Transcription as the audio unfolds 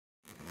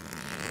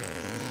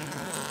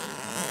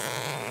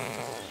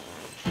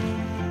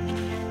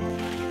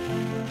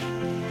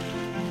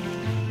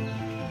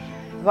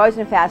I've always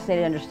been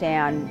fascinated to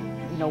understand,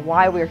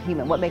 why we're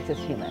human, what makes us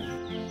human.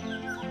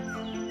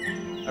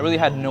 I really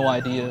had no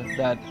idea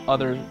that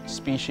other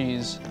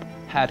species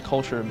had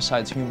culture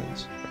besides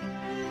humans.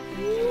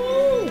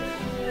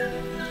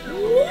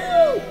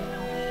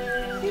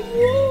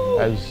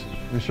 As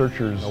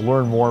researchers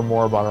learn more and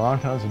more about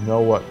orangutans and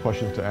know what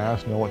questions to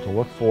ask, know what to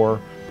look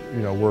for,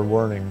 we're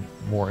learning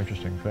more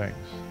interesting things.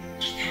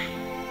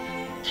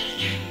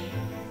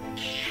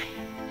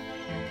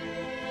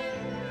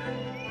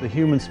 The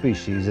human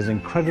species is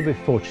incredibly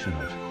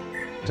fortunate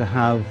to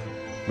have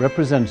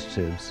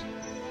representatives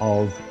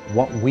of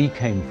what we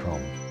came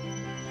from.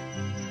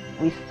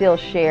 We still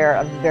share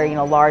a very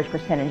large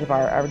percentage of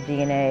our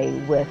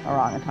DNA with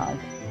orangutans.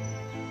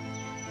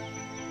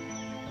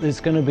 There's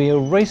going to be a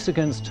race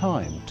against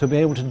time to be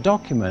able to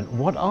document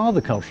what are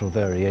the cultural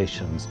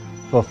variations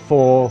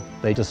before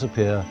they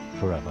disappear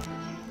forever.